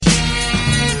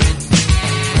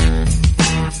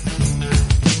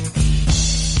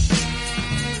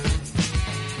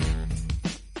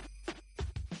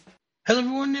Hello,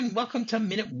 everyone, and welcome to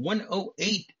Minute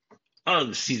 108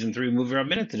 of Season 3 MovieRob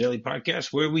Minute, the daily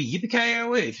podcast where we yippee our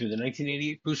way through the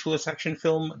 1988 Bruce Willis action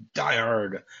film Die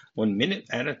Hard, 1 minute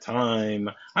at a time.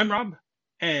 I'm Rob,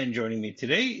 and joining me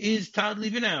today is Todd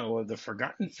Leavenow of the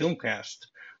Forgotten Filmcast.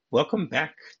 Welcome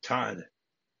back, Todd.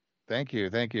 Thank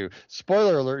you.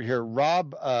 Spoiler alert here.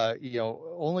 Rob,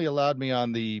 only allowed me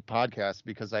on the podcast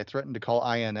because I threatened to call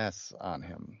INS on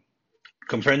him.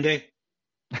 Comprende?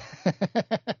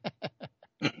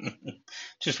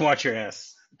 Just watch your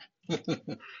ass. All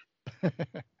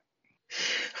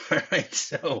right,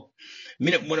 so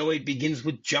Minute 108 begins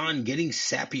with John getting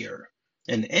sappier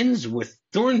and ends with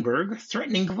Thornburg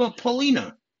threatening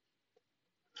Paulina.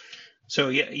 So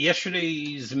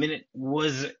yesterday's minute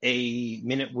was a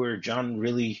minute where John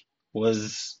really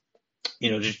was,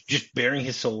 just bearing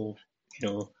his soul,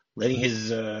 letting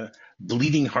his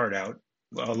bleeding heart out,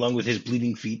 along with his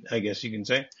bleeding feet, I guess you can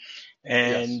say.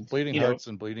 And yes, bleeding hearts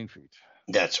and bleeding feet.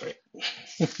 That's right.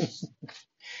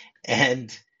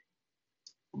 And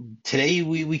today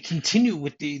we continue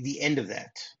with the end of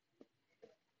that,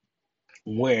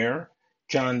 where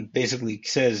John basically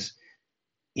says,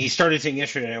 he started saying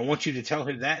yesterday, I want you to tell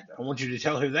her that. I want you to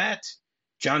tell her that.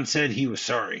 John said he was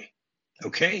sorry.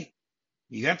 Okay?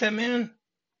 You got that, man?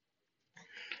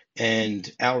 And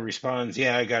Al responds,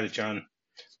 yeah, I got it, John.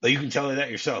 But you can tell her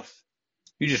that yourself.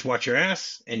 You just watch your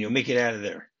ass and you'll make it out of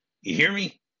there. You hear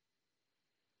me?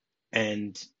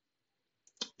 And,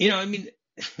 I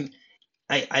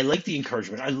like the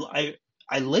encouragement. I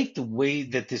like the way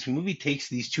that this movie takes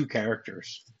these two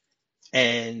characters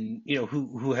and,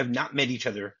 who have not met each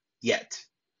other yet.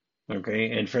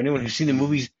 Okay. And for anyone who's seen the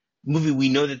movie, we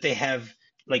know that they have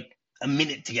like a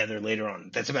minute together later on.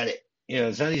 That's about it.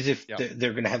 It's not as if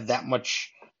they're going to have that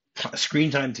much screen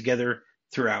time together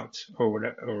throughout or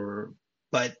whatever,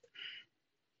 but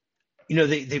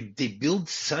they build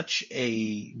such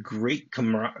a great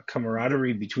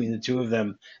camaraderie between the two of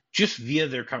them just via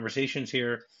their conversations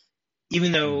here.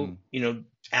 Even though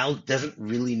Al doesn't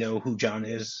really know who John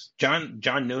is. John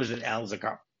knows that Al's a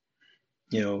cop.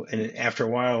 And after a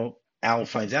while, Al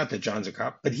finds out that John's a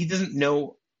cop, but he doesn't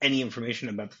know any information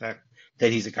about the fact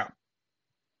that he's a cop.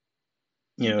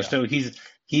 So he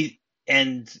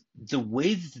and the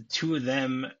way that the two of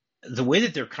them, the way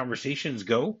that their conversations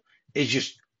go is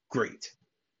just great.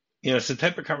 It's the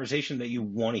type of conversation that you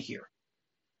want to hear.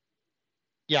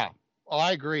 Yeah,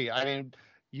 I agree. I mean,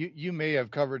 you may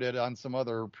have covered it on some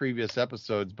other previous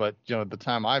episodes, but the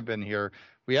time I've been here,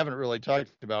 we haven't really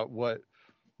talked about what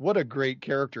a great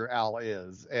character Al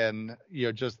is, and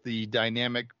just the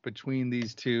dynamic between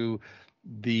these two,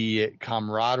 the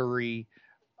camaraderie.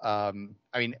 I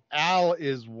mean, Al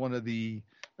is one of the.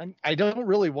 I don't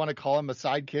really want to call him a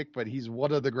sidekick, but he's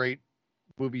one of the great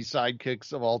movie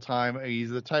sidekicks of all time. He's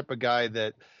the type of guy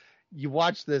that you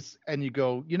watch this and you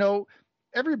go,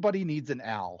 everybody needs an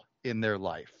Al in their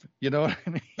life. You know what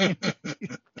I mean?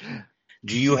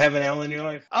 Do you have an Al in your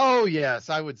life? Oh,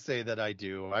 yes, I would say that I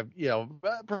do. I've,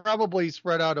 probably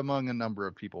spread out among a number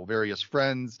of people, various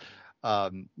friends,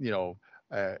 my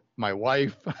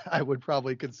wife, I would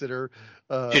probably consider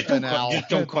an Al. Just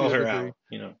don't call her Al,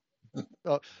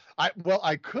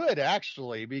 I could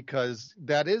actually, because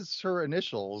that is her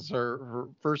initials. Her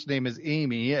first name is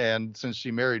Amy, and since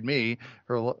she married me,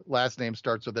 her last name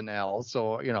starts with an L.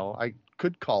 So I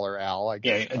could call her Al. I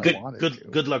guess. Yeah,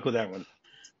 good luck with that one.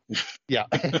 Yeah.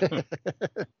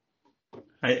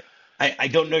 I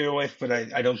don't know your wife, but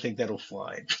I don't think that'll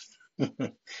fly.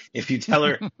 If you tell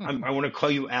her I want to call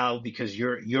you Al because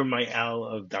you're my Al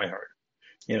of Die Hard,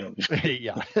 Yeah.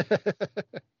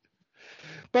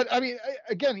 But I mean,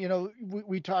 again,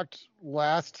 we talked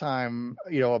last time,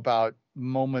 about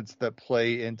moments that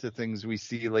play into things we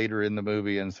see later in the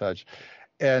movie and such.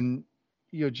 And,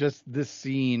 just this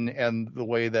scene and the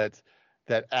way that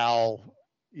Al,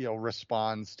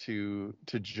 responds to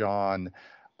John,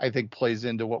 I think plays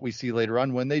into what we see later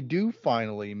on when they do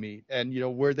finally meet and,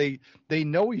 where they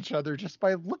know each other just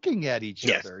by looking at each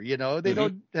other, they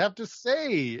don't have to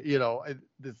say,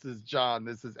 this is John,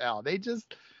 this is Al.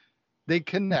 They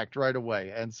connect right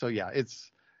away. And so, yeah,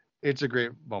 it's a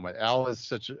great moment. Al is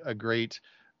such a great,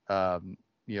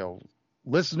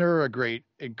 listener, a great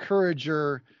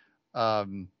encourager.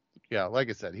 Like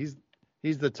I said, he's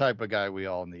the type of guy we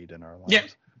all need in our lives. Yeah.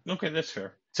 Okay. That's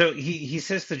fair. So he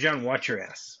says to John, watch your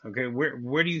ass. Okay.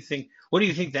 What do you think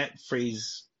that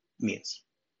phrase means?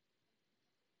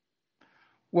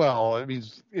 Well, it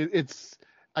means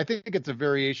I think it's a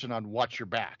variation on watch your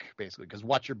back, basically, because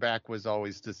watch your back was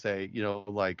always to say,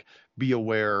 like be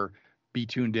aware, be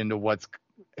tuned into what's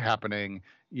happening,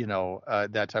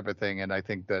 that type of thing. And I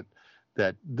think that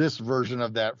that this version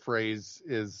of that phrase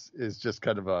is just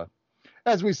kind of a,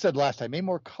 as we said last time, a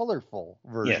more colorful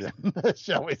version,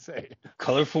 shall we say?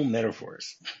 Colorful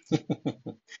metaphors.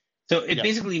 So it Yes.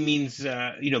 basically means,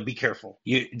 be careful.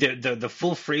 The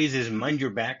full phrase is mind your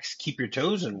backs, keep your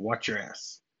toes, and watch your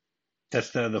ass.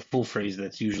 That's the full phrase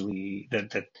that's usually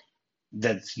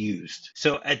that's used.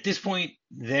 So at this point,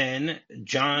 then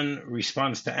John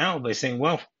responds to Al by saying,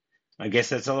 "Well, I guess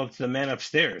that's all up to the man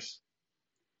upstairs."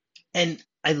 And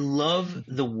I love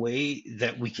the way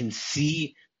that we can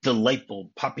see the light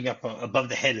bulb popping up above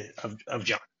the head of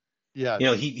John. Yes.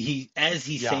 He as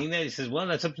he's saying that, he says, "Well,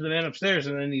 that's up to the man upstairs,"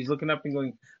 and then he's looking up and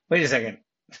going, "Wait a second."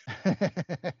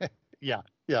 Yeah.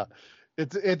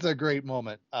 It's a great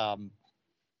moment.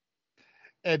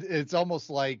 And it's almost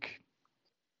like,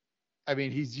 I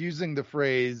mean, he's using the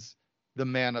phrase "the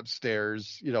man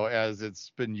upstairs," as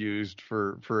it's been used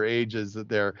for ages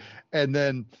there, and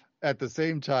then at the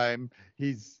same time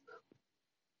he's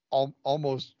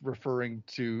almost referring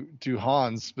to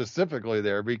Hans specifically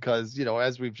there, because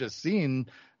as we've just seen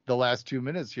the last 2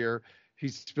 minutes here,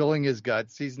 he's spilling his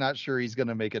guts. He's not sure he's going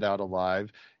to make it out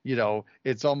alive.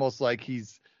 It's almost like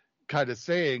he's kind of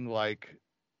saying, like,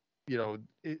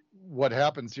 what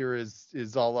happens here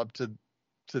is all up to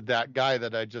that guy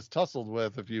that I just tussled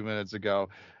with a few minutes ago,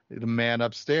 the man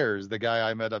upstairs, the guy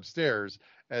I met upstairs.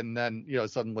 And then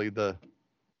suddenly the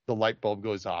light bulb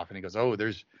goes off and he goes, "Oh,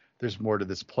 there's more to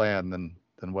this plan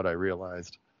than what I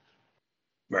realized."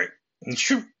 Right. It's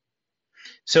true.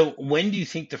 So when do you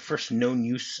think the first known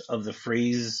use of the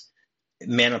phrase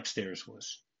 "man upstairs"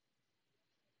 was?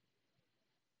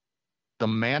 The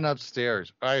man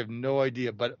upstairs, I have no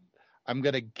idea, but I'm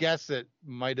gonna guess it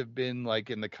might have been like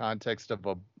in the context of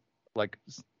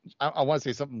I want to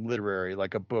say something literary,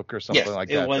 like a book or something like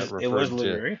that. It was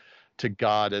literary. To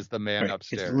God as the man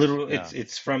upstairs. It's literal. Yeah.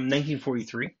 It's from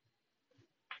 1943.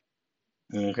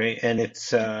 Okay, and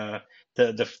it's the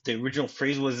original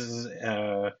phrase was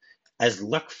as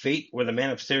luck, fate, or the man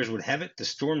upstairs would have it, the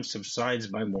storm subsides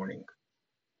by morning.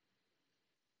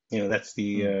 That's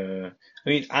the. I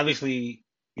mean, obviously,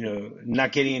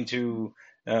 not getting into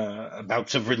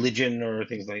bouts of religion or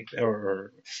things like,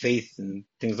 or faith and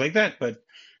things like that, but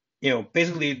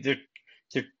basically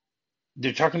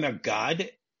they're talking about God,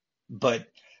 but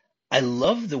I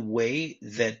love the way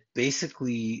that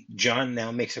basically John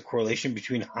now makes a correlation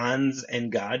between Hans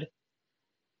and God,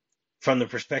 from the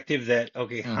perspective that,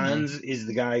 okay, Hans is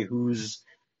the guy who's,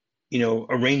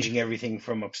 arranging everything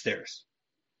from upstairs,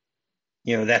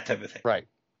 that type of thing. Right.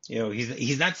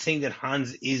 He's not saying that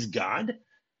Hans is God,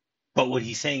 but what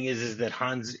he's saying is that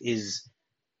Hans is,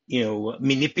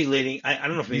 manipulating. I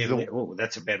don't know if manipulating. Oh,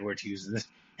 that's a bad word to use.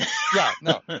 Yeah,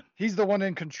 no, he's the one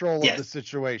in control of the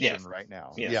situation right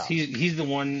now. Yes, yeah. He's the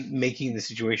one making the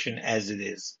situation as it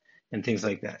is and things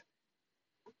like that.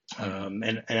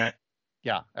 Absolutely.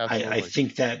 I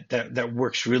think that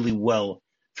works really well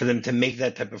for them to make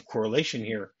that type of correlation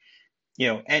here.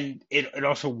 And it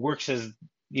also works as,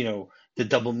 the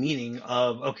double meaning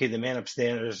of, okay, the man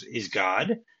upstairs is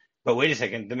God, but wait a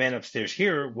second, the man upstairs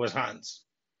here was Hans.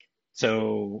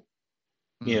 So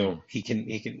he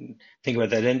can think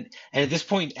about that. And at this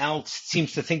point, Al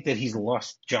seems to think that he's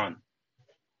lost John,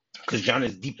 because John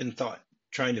is deep in thought,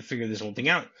 trying to figure this whole thing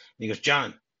out. And he goes,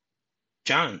 John.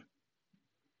 And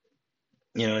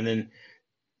then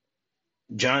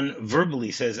John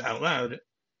verbally says out loud,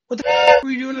 "What the f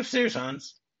were you doing upstairs,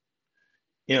 Hans?"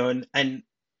 And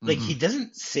like, he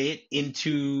doesn't say it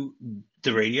into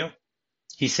the radio.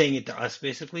 He's saying it to us,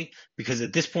 basically, because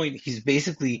at this point, he's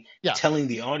basically telling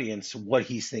the audience what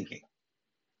he's thinking.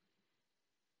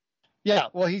 Yeah,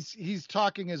 well, he's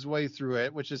talking his way through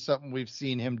it, which is something we've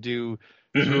seen him do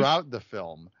throughout the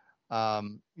film.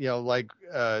 There's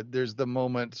the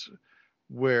moment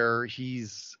where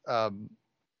he's kind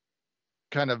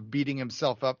of beating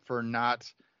himself up for not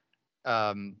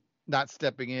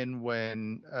stepping in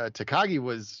when Takagi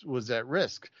was at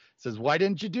risk. He says, "Why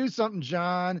didn't you do something,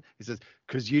 John?" He says,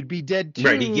 "'Cause you'd be dead too."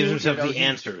 Right, he gives himself the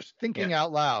answers. Thinking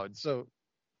out loud. So,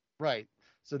 right.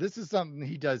 So this is something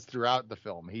he does throughout the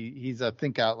film. He's a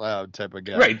think out loud type of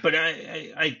guy. Right, but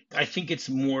I think it's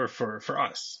more for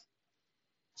us.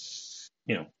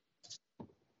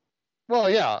 Well,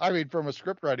 yeah. I mean, from a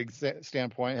script writing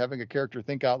standpoint, having a character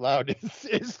think out loud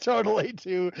is totally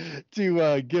to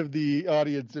give the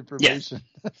audience information.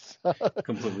 Yes.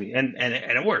 Completely, and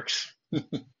it works.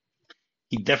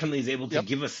 He definitely is able to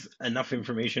give us enough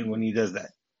information when he does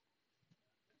that.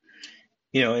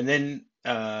 And then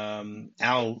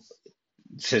Al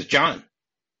says, "John," and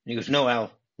he goes, "No,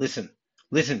 Al, listen,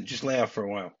 just lay off for a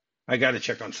while. I got to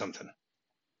check on something."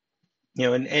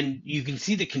 and you can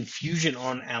see the confusion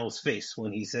on Al's face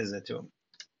when he says that to him.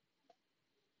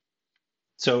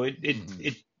 So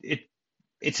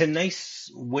it's a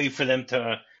nice way for them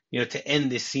to to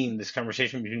end this scene, this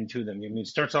conversation between the two of them. I mean, it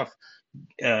starts off,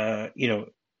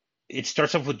 it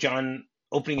starts off with John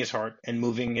opening his heart and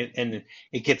moving it, and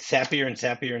it gets sappier and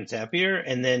sappier and sappier,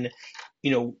 and then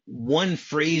one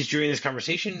phrase during this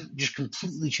conversation just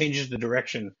completely changes the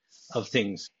direction of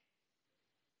things.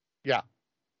 Yeah,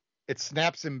 it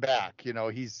snaps him back.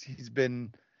 He's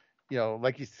been,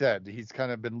 like you said, he's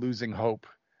kind of been losing hope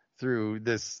through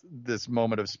this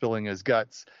moment of spilling his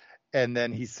guts, and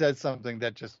then he says something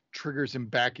that just triggers him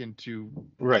back into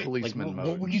policeman mode.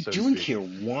 What were you doing here?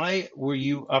 Why were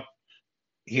you up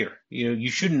here? You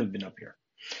shouldn't have been up here.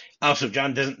 Also,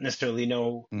 John doesn't necessarily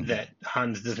know that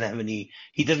Hans doesn't have any.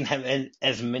 He doesn't have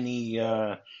as many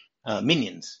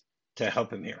minions to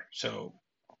help him here. So,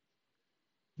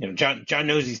 John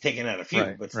knows he's taken out a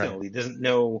few, but still, he doesn't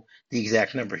know the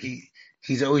exact number.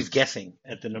 He's always guessing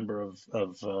at the number of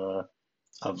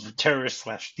terrorists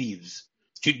 / thieves.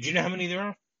 Do you know how many there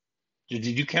are? Did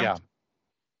you count? Yeah.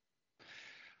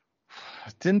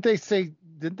 Didn't they say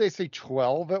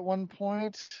 12 at one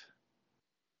point?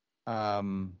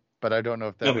 But I don't know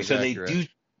if that was accurate.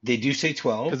 They do say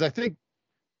 12.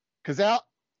 Because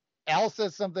Al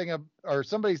says something, Al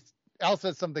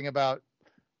says something about,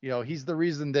 he's the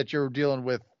reason that you're dealing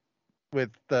with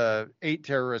 8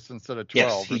 terrorists instead of 12.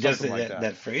 Yes, he does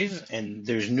that phrase, and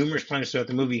there's numerous times throughout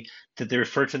the movie that they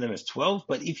refer to them as 12,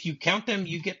 but if you count them,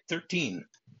 you get 13.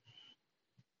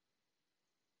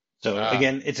 So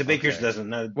again, it's a baker's dozen,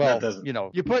 not dozen.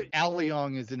 You put Al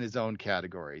Leong is in his own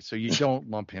category, so you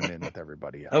don't lump him in with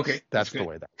everybody else. Okay, that's the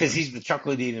way that. Because he's the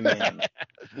chocolate-eating man.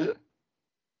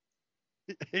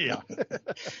 Yeah,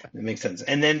 that makes sense.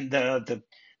 And then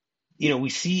we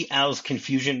see Al's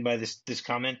confusion by this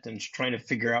comment and trying to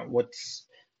figure out what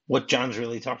John's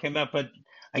really talking about. But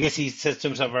I guess he says to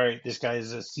himself, "All right, this guy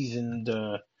is a seasoned,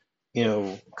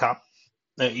 cop.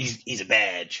 He's a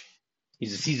badge.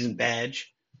 He's a seasoned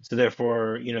badge." So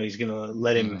therefore, he's going to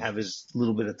let him have his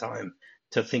little bit of time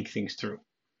to think things through.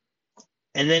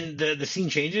 And then the scene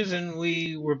changes, and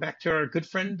we're back to our good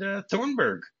friend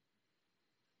Thornburg.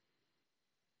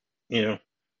 That's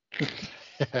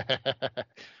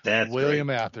William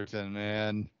Atherton,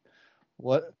 man.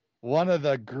 One of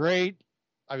the great.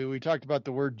 I mean, we talked about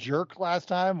the word jerk last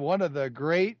time. One of the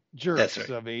great jerks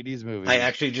of 80s movies. I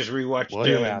actually just rewatched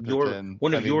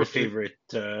one of your favorite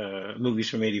movies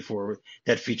from '84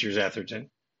 that features Atherton.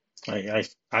 I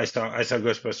saw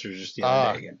Ghostbusters just the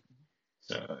other day again.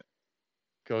 So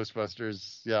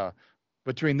Ghostbusters, yeah.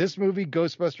 Between this movie,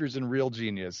 Ghostbusters, and Real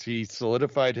Genius, he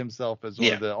solidified himself as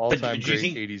one of the all-time great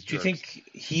 80s jerks. Do you think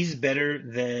he's better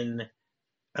than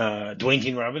Dwayne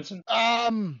Gene Robinson?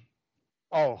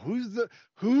 Oh,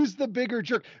 who's the bigger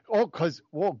jerk? Oh,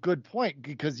 good point,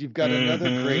 because you've got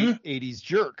another great 80s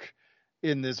jerk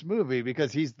in this movie,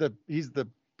 because he's the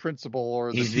principal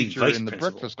or the teacher in the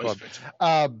Breakfast Club.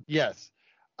 Yes.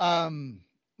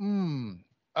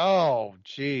 Oh,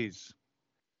 geez.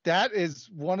 That is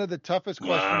one of the toughest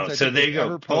questions. Wow. So there you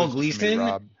go. Paul Gleason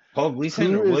or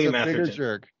William Atherton?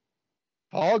 Jerk?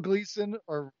 Paul Gleason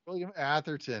or William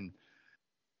Atherton?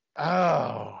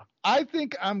 Oh, I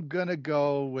think I'm going to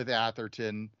go with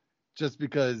Atherton just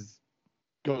because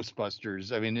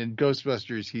Ghostbusters. I mean, in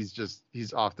Ghostbusters,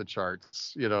 he's off the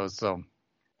charts, so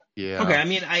yeah. Okay. I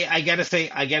mean, I gotta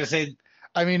say, I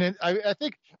mean, I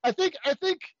think,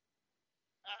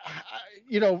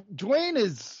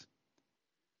 Dwayne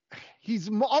he's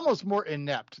almost more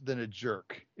inept than a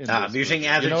jerk. You're saying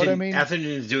Atherton, you know what I mean? Atherton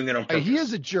is doing it on purpose. He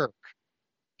is a jerk.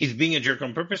 He's being a jerk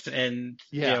on purpose, and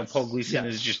Paul Gleason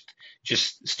is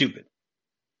just stupid.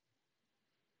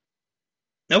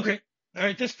 Okay, all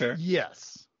right, that's fair.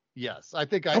 Yes. I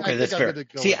think that's fair. Go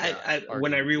See,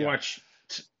 when I rewatched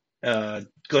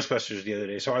Ghostbusters the other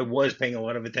day, so I was paying a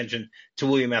lot of attention to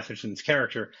William Atherton's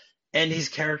character, and his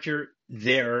character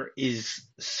there is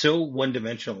so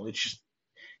one-dimensional. It's just,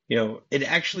 it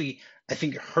actually, I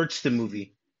think, hurts the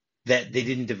movie that they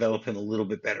didn't develop him a little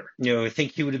bit better. I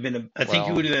think he would have been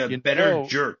a better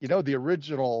jerk. The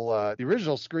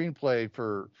original screenplay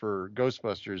for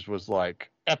Ghostbusters was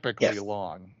like epically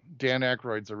long. Dan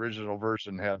Aykroyd's original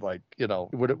version had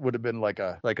would have been like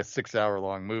a 6-hour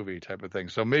long movie type of thing.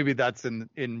 So maybe that's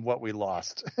in what we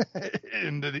lost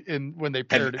in when they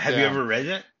pared it down. Have you ever read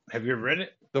it? Have you ever read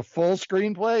it? The full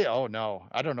screenplay? Oh no,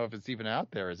 I don't know if it's even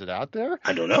out there. Is it out there?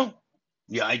 I don't know.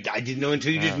 Yeah, I didn't know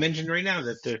until you just mentioned right now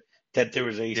that there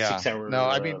was a 6-hour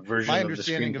version. My of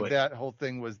understanding the of that whole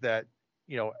thing was that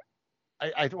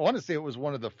I want to say it was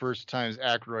one of the first times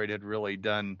Aykroyd had really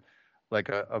done like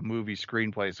a movie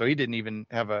screenplay. So he didn't even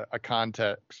have a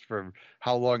context for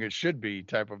how long it should be,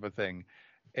 type of a thing.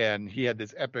 And he had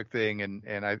this epic thing,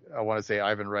 and I want to say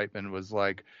Ivan Reitman was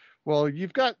like, well,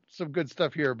 you've got some good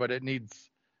stuff here, but it needs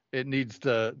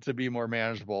to be more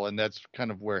manageable. And that's kind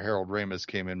of where Harold Ramis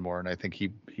came in more. And I think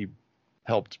he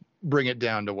helped bring it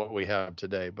down to what we have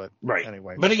today. But Right.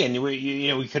 anyway, But again,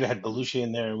 we could have had Belushi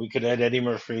in there. We could have had Eddie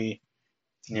Murphy.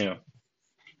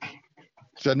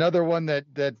 it's another one that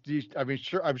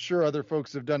I'm sure other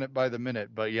folks have done it by the minute.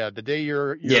 But yeah, the day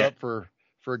you're up for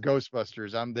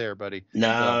Ghostbusters, I'm there, buddy.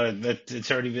 No, it's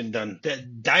already been done.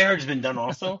 Die Hard's been done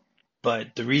also,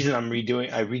 but the reason I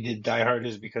redid Die Hard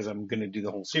is because I'm going to do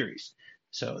the whole series.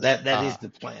 So that is the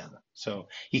plan. So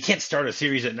you can't start a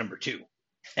series at number 2.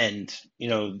 And,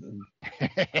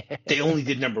 they only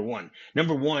did number 1.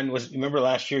 Number 1 was, remember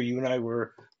last year you and I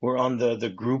were on the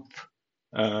group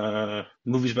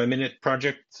Movies by Minute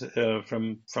project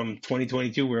from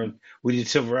 2022 where we did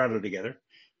Silverado together.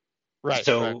 Right.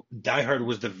 So right. Die Hard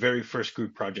was the very first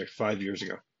group project 5 years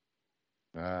ago.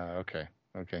 Okay.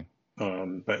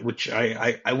 But which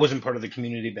I wasn't part of the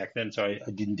community back then, so I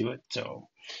didn't do it. So,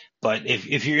 but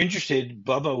if you're interested,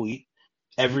 Bubba Wheat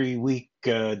every week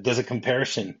does a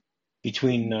comparison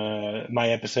between my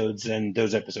episodes and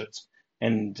those episodes,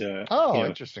 and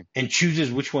interesting, and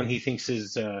chooses which one he thinks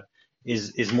is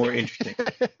more interesting.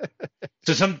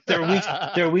 So there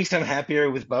are weeks I'm happier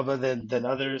with Bubba than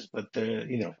others, but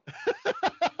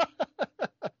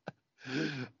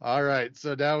All right,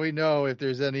 so now we know if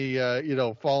there's any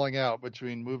falling out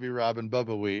between MovieRob and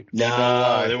Bubba Wheat.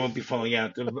 No, there won't be falling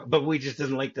out. But we just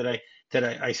doesn't like that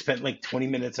I spent like 20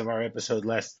 minutes of our episode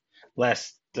last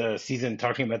season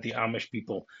talking about the Amish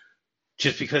people,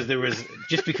 just because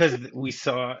we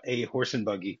saw a horse and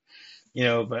buggy,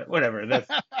 But whatever.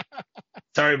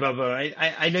 Sorry, Bubba.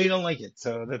 I know you don't like it,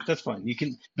 so that's fine. You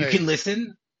can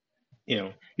listen.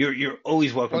 You're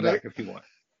always welcome back if you want.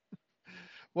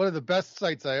 One of the best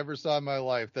sights I ever saw in my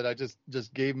life that I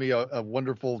just gave me a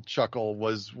wonderful chuckle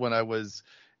was when I was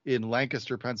in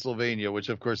Lancaster, Pennsylvania, which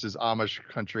of course is Amish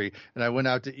country. And I went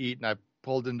out to eat and I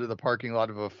pulled into the parking lot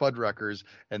of a Fudruckers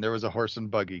and there was a horse and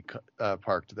buggy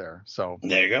parked there. So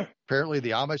there you go. Apparently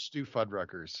the Amish do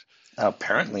Fudruckers.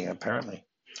 Apparently.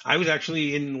 I was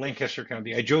actually in Lancaster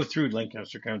County. I drove through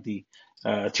Lancaster County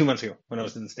 2 months ago when I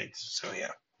was in the States. So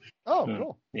yeah. Oh,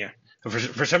 cool. Yeah.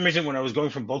 For some reason, when I was going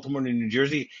from Baltimore to New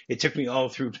Jersey, it took me all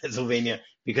through Pennsylvania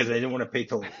because I didn't want to pay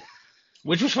toll,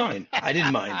 which was fine. I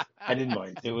didn't mind.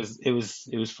 It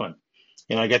was fun.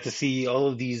 I got to see all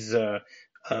of these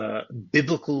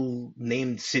biblical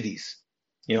named cities.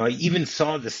 I even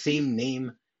saw the same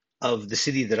name of the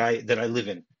city that I live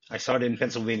in. I saw it in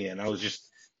Pennsylvania, and I was just,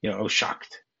 I was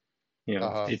shocked.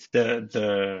 It's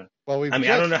the. Well, I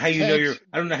don't know how you know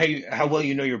I don't know how well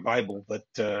you know your Bible, but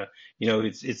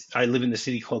it's. I live in the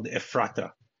city called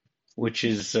Ephrata, which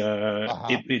is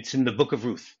it's in the Book of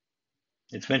Ruth.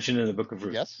 It's mentioned in the Book of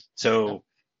Ruth. Yes. So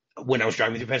when I was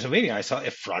driving through Pennsylvania, I saw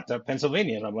Ephrata,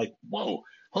 Pennsylvania, and I'm like, whoa,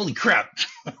 holy crap!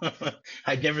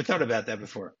 I'd never thought about that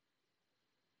before.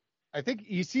 I think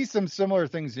you see some similar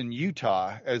things in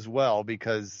Utah as well,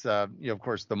 because of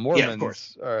course the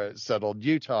Mormons settled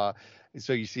Utah,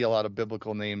 so you see a lot of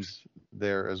biblical names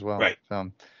there as well. Right.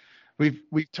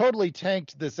 We've totally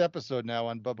tanked this episode now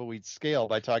on Bubba Wheat's scale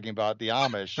by talking about the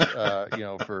Amish,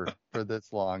 for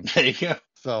this long. There you go.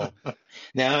 So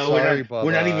no,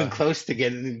 we're not even close to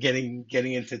getting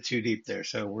into too deep there.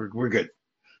 So we're good.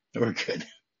 We're good.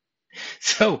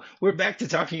 So we're back to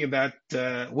talking about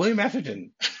William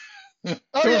Atherton.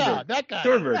 Yeah, that guy.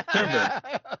 Thornburg.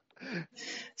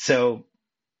 So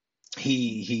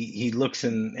he looks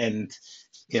and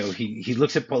he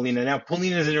looks at Paulina. Now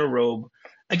Paulina's in her robe.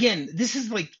 Again, this is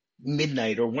like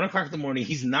midnight or 1 o'clock in the morning.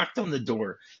 He's knocked on the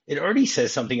door. It already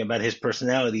says something about his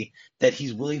personality that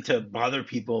he's willing to bother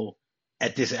people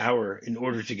at this hour in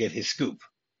order to get his scoop.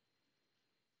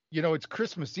 It's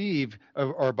Christmas Eve,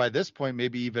 or by this point,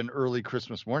 maybe even early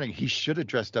Christmas morning. He should have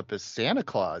dressed up as Santa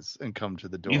Claus and come to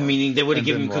the door. You meaning they would have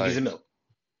given him cookies and milk?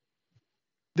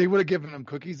 They would have given him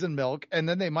cookies and milk, and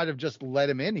then they might have just let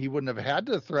him in. He wouldn't have had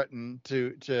to threaten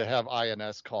to have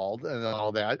INS called and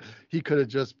all that. He could have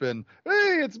just been,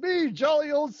 hey, it's me,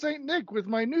 jolly old Saint Nick with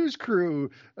my news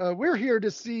crew. We're here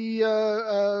to see,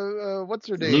 what's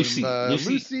her name?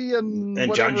 Lucy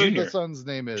and John Jr. The son's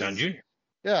name is. John Jr.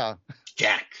 Yeah.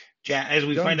 Jack, as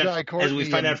we find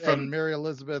out from Mary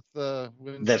Elizabeth.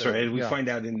 That's right. As we find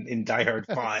out in Die Hard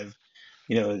 5,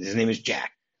 his name is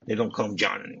Jack. They don't call him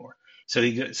John anymore. So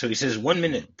he says 1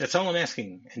 minute. That's all I'm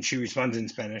asking. And she responds in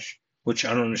Spanish, which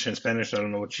I don't understand Spanish. So I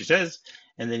don't know what she says.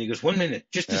 And then he goes 1 minute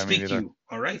just to speak to you.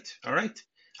 All right.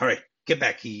 get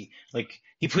back. He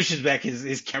pushes back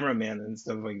his cameraman and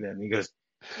stuff like that, and he goes,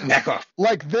 back off.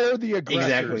 Like they're the aggressors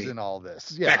Exactly. in all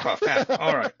this. Yeah. Back off.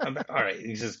 All right. All right.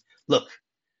 He says, look,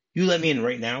 you let me in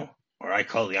right now, or I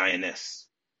call the INS.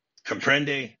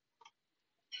 Comprende?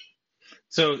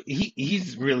 So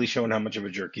he's really showing how much of a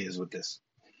jerk he is with this.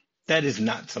 That is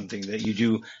not something that you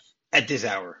do at this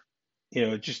hour.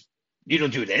 Just you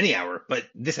don't do it any hour, but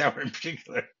this hour in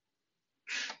particular.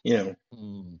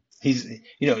 He's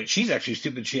she's actually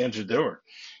stupid. She answered the door.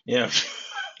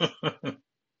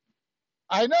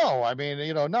 I know. I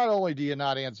mean, not only do you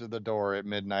not answer the door at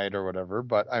midnight or whatever,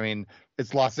 but I mean,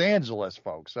 it's Los Angeles,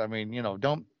 folks. I mean,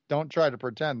 don't try to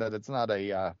pretend that it's not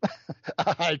a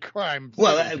high crime city.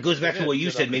 Well, that goes back to what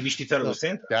you said. Maybe she thought it was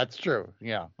Santa. That's true.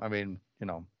 Yeah. I mean,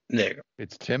 there you go.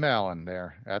 It's Tim Allen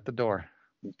there at the door.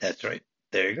 That's right.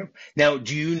 There you go. Now,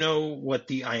 do you know what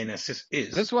the INS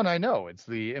is? This one I know. It's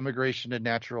the Immigration and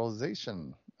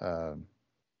Naturalization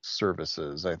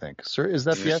Services, I think. Sir, is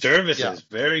that the services? Yeah.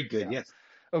 Very good. Yeah. Yes.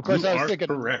 Of course, I was thinking,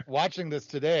 watching this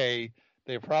today,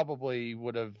 they probably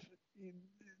would have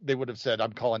said,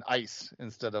 I'm calling ICE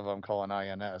instead of I'm calling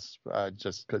INS,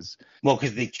 just because. Well,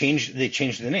 because they changed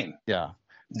the name. Yeah.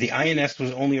 The INS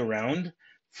was only around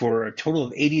for a total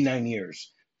of 89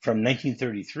 years, from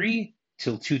 1933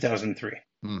 till 2003.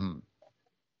 Mm-hmm.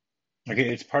 Okay,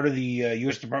 it's part of the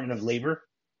U.S. Department of Labor.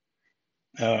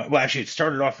 Well, actually, it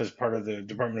started off as part of the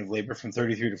Department of Labor from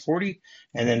 33 to 40,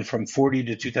 and then from 40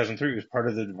 to 2003, it was part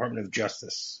of the Department of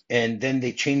Justice. And then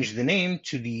they changed the name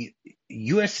to the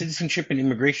U.S. Citizenship and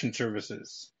Immigration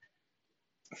Services,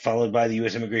 followed by the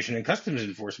U.S. Immigration and Customs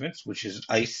Enforcement, which is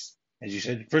ICE, as you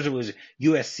said. First it was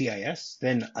USCIS,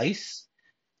 then ICE,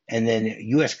 and then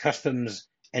U.S. Customs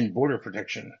and Border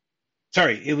Protection.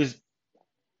 Sorry, it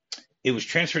was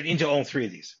transferred into all three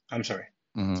of these. I'm sorry.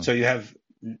 Mm-hmm. So you have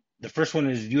the first one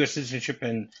is U.S. Citizenship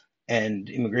and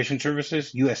Immigration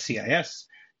Services, USCIS,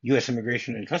 U.S.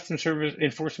 Immigration and Customs Service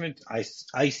Enforcement,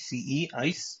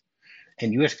 ICE,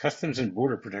 and U.S. Customs and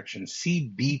Border Protection,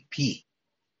 CBP,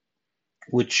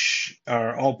 which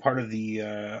are all part of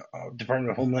the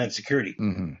Department of Homeland Security.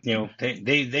 Mm-hmm.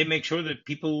 They make sure that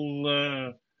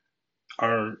people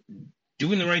are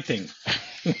doing the right thing.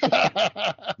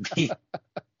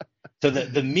 So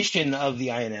the mission of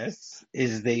the INS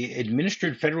is they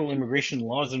administered federal immigration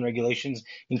laws and regulations,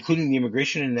 including the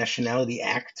Immigration and Nationality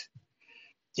Act.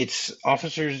 Its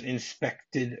officers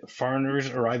inspected foreigners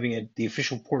arriving at the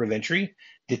official port of entry,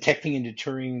 detecting and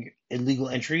deterring illegal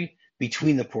entry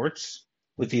between the ports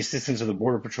with the assistance of the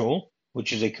Border Patrol,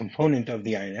 which is a component of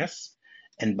the INS,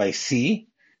 and by sea,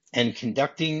 and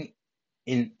conducting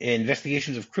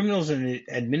investigations of criminals and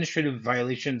administrative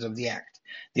violations of the Act.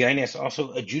 The INS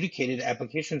also adjudicated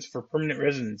applications for permanent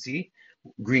residency,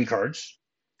 green cards,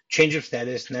 change of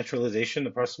status, naturalization,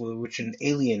 the process with which an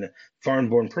alien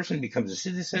foreign-born person becomes a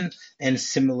citizen, and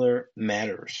similar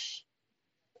matters.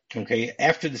 Okay,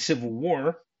 after the Civil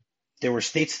War, there were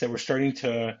states that were starting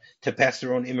to pass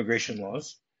their own immigration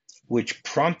laws, which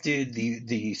prompted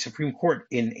the Supreme Court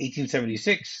in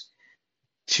 1876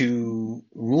 to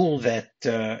rule that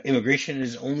immigration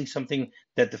is only something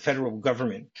that the federal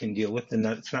government can deal with, and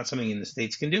it's not something the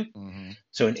states can do. Mm-hmm.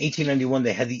 So in 1891,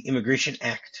 they had the Immigration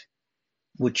Act,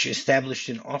 which established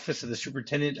an Office of the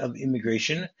Superintendent of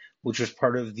Immigration, which was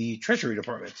part of the Treasury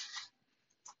Department.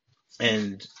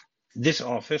 And this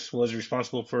office was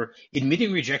responsible for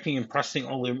admitting, rejecting, and processing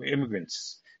all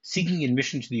immigrants seeking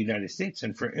admission to the United States,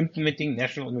 and for implementing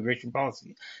national immigration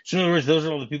policy. So in other words, those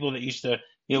are all the people that used to,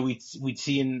 we'd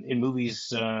see in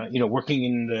movies, working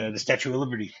in the Statue of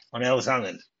Liberty on Ellis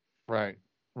Island. Right.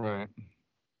 I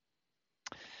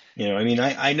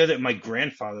I know that my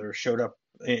grandfather showed up.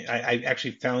 I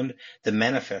actually found the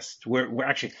manifest where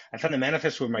I found the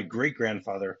manifest where my great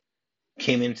grandfather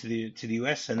came into the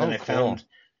U.S. and then found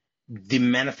the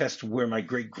manifest where my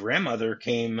great grandmother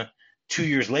came 2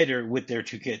 years later with their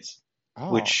two kids,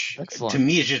 which excellent. To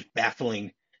me is just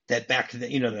baffling. That back to the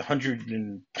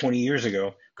 120 years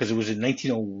ago, because it was in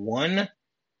 1901.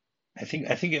 I think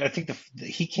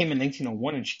he came in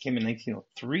 1901 and she came in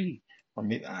 1903, or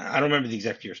maybe I don't remember the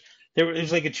exact years. It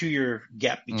was like a 2-year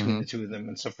gap between the two of them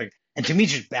and stuff like. And to me, it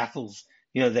just baffles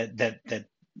that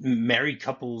married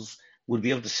couples would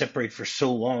be able to separate for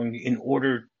so long in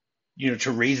order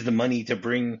to raise the money to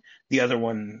bring the other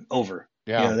one over.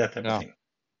 Yeah, that type of thing.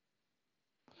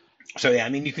 So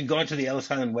you can go onto the Ellis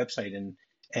Island website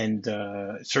and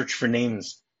search for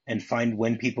names and find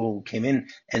when people came in,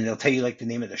 and they'll tell you like the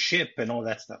name of the ship and all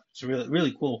that stuff. It's really,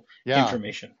 really cool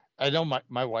information. I know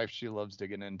my wife, she loves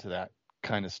digging into that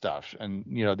kind of stuff, and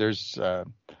there's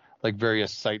like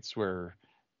various sites where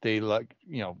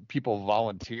people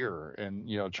volunteer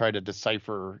and, try to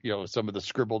decipher, some of the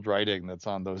scribbled writing that's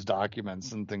on those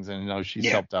documents and things. And, she's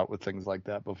Yeah. helped out with things like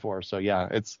that before. So yeah,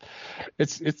 it's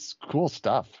cool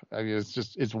stuff. I mean,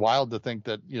 it's wild to think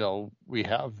that, we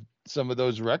have some of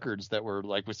those records that were,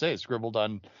 like we say, scribbled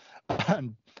on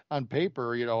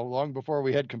paper, long before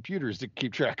we had computers to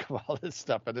keep track of all this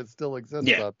stuff, and it still exists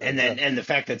Yeah. out there. And then, and the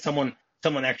fact that someone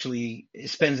actually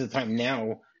spends the time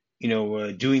now,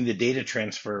 doing the data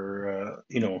transfer,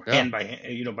 Yeah. hand by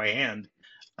hand, by hand,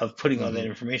 of putting all that Mhm.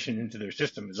 information into their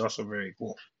system is also very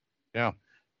cool. Yeah.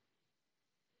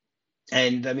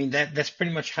 And I mean, that's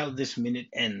pretty much how this minute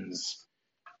ends.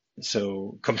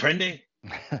 So, comprende?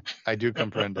 I do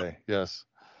comprende. Yes.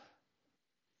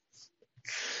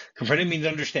 Comprende means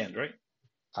understand, right?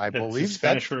 I That's the believe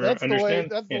Spanish for understand.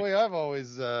 that's the way I've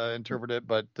always interpreted it,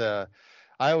 but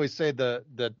I always say that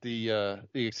the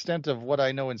extent of what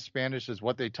I know in Spanish is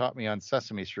what they taught me on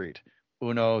Sesame Street.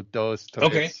 Uno, dos, tres,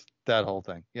 Okay, that whole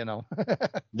thing,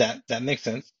 that makes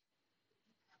sense.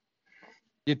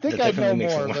 You'd think That I'd know definitely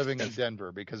makes a more lot of living in sense.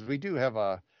 Denver because we do have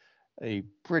a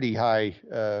pretty high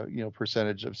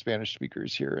percentage of Spanish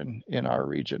speakers here in our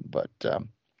region, but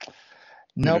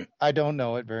nope, I don't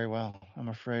know it very well, I'm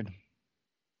afraid.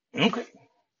 Okay.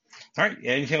 All right.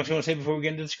 Anything else you want to say before we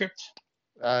get into the script?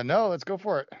 No, let's go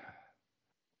for it.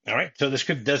 All right. So the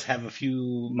script does have a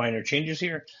few minor changes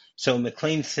here. So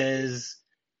McLean says,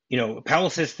 Powell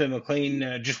says to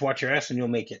McLean, just watch your ass and you'll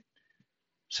make it.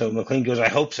 So McLean goes, I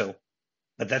hope so.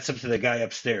 But that's up to the guy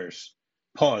upstairs.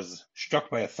 Pause, struck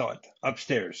by a thought,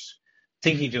 upstairs,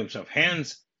 thinking to himself,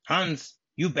 Hans,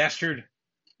 you bastard,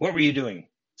 what were you doing?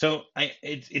 So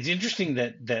it's interesting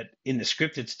that in the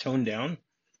script it's toned down.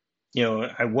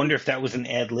 I wonder if that was an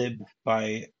ad lib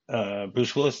by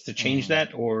Bruce Willis to change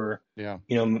that, or Yeah.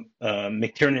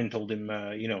 McTiernan told him,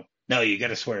 no, you got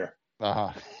to swear.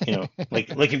 Like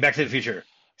looking Back to the Future,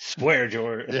 swear,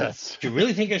 George. Yes. Do you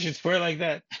really think I should swear like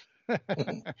that?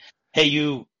 Hey,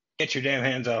 you, get your damn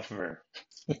hands off of her.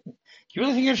 You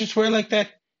really think I should swear like that?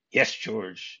 Yes,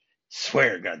 George.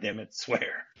 Swear, goddammit,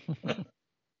 swear.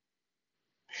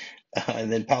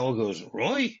 And then Powell goes,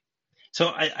 Roy? So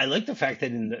I like the fact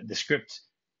that in the script,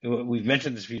 we've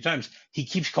mentioned this a few times, he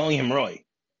keeps calling him Roy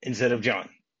instead of John,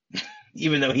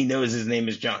 even though he knows his name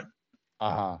is John.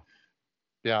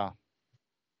 Yeah.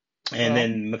 And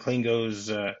then McLean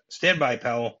goes, stand by,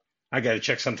 Powell. I got to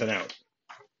check something out.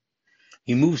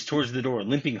 He moves towards the door,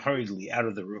 limping hurriedly out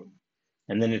of the room.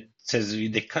 And then it says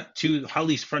they cut to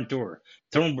Holly's front door.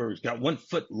 Thornburg's got one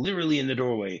foot literally in the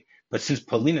doorway, but since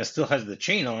Paulina still has the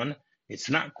chain on, it's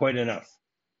not quite enough.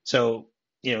 So,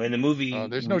 in the movie,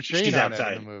 there's no chain she's on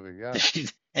outside. it in the movie.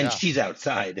 Yeah. She's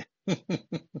outside.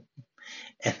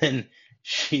 And then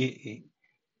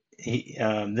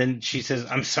then she says,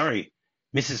 I'm sorry.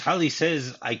 Mrs. Holly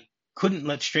says I couldn't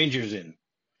let strangers in.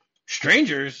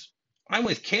 Strangers? I'm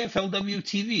with KFLW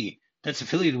TV. That's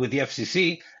affiliated with the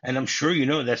FCC, and I'm sure you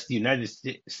know that's the United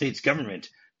States government,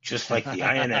 just like the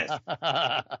INS.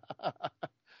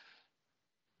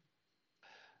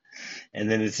 And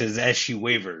then it says, as she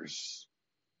wavers.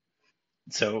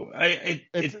 So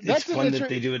it's fun that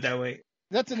they do it that way.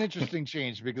 That's an interesting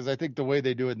change because I think the way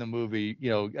they do it in the movie,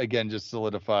 again, just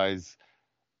solidifies,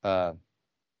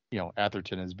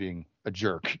 Atherton as being a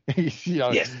jerk.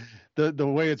 Yes. The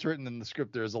way it's written in the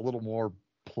script there is a little more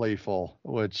playful,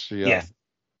 which yes,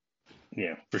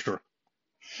 yeah, for sure.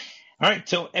 All right,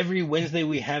 so every Wednesday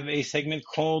we have a segment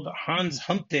called Hans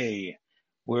Hump Day,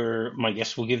 where my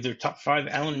guests will give their top 5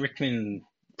 Alan Rickman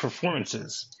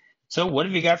performances. So what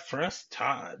have you got for us,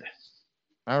 Todd?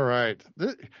 All right,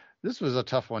 this was a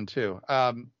tough one too.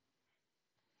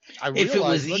 If it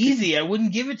was easy, I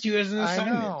wouldn't give it to you as an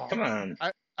assignment. Come on.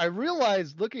 I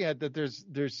realized looking at that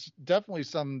there's definitely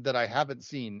some that I haven't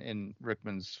seen in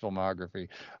Rickman's filmography.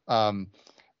 And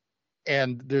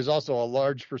there's also a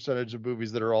large percentage of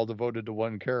movies that are all devoted to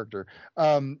one character.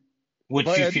 Which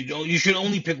you should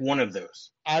only pick one of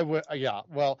those. I would, yeah.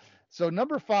 Well, so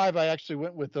number 5, I actually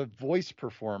went with a voice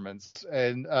performance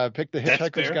and picked The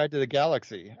Hitchhiker's Guide to the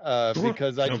Galaxy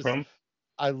because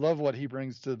I love what he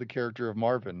brings to the character of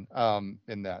Marvin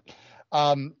in that.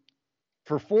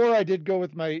 For 4, I did go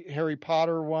with my Harry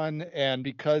Potter one, and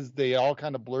because they all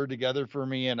kind of blurred together for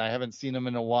me and I haven't seen them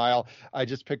in a while, I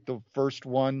just picked the first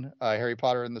one, Harry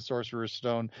Potter and the Sorcerer's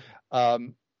Stone,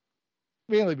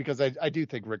 mainly because I do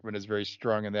think Rickman is very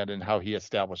strong in that and how he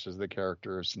establishes the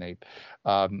character of Snape.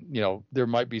 There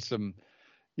might be some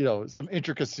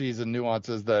intricacies and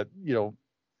nuances that,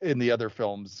 in the other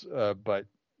films, but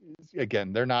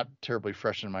again, they're not terribly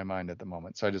fresh in my mind at the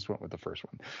moment, so I just went with the first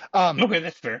one. Okay,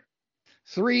 that's fair.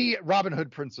 3, Robin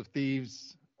Hood, Prince of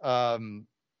Thieves.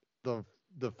 the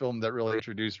film that really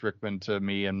introduced Rickman to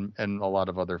me and a lot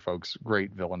of other folks.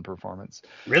 Great villain performance.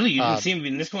 Really? You didn't see him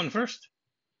in this one first?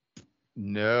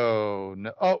 No.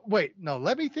 Oh, wait. No,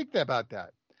 let me think about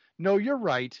that. No, you're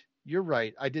right.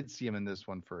 I did see him in this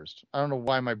one first. I don't know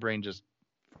why my brain just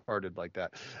farted like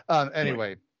that.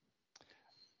 Anyway,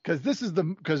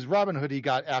 because Robin Hood he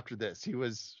got after this. He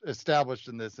was established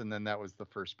in this, and then that was the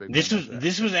first big one.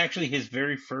 This was actually his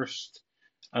very first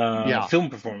Yeah. film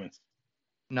performance.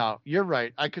 No, you're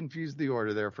right. I confused the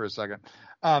order there for a second.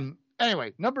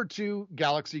 Anyway, number 2,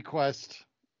 Galaxy Quest.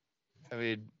 I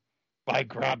mean, by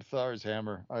Grabthar's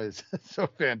hammer. Oh, it's so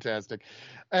fantastic.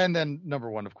 And then number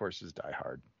 1, of course, is Die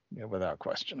Hard, without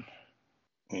question.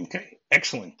 Okay,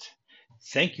 excellent.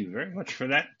 Thank you very much for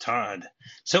that, Todd.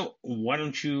 So why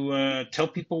don't you tell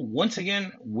people once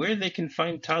again where they can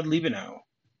find Todd Liebenow?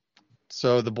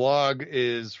 So the blog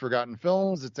is Forgotten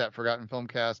Films. It's at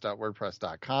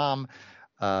forgottenfilmcast.wordpress.com.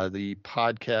 The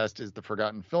podcast is the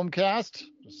Forgotten Filmcast.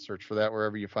 Just search for that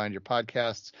wherever you find your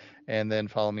podcasts. And then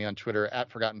follow me on Twitter at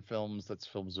Forgotten Films. That's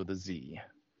films with a Z.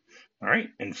 All right.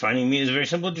 And finding me is very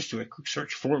simple. Just do a quick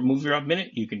search for MovieRob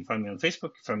Minute. You can find me on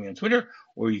Facebook, find me on Twitter,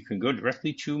 or you can go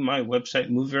directly to my website,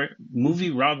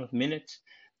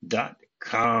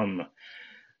 MovieRobMinute.com.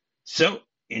 So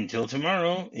until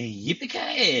tomorrow,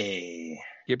 yippee-ki-yay!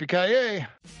 Yippee-ki-yay!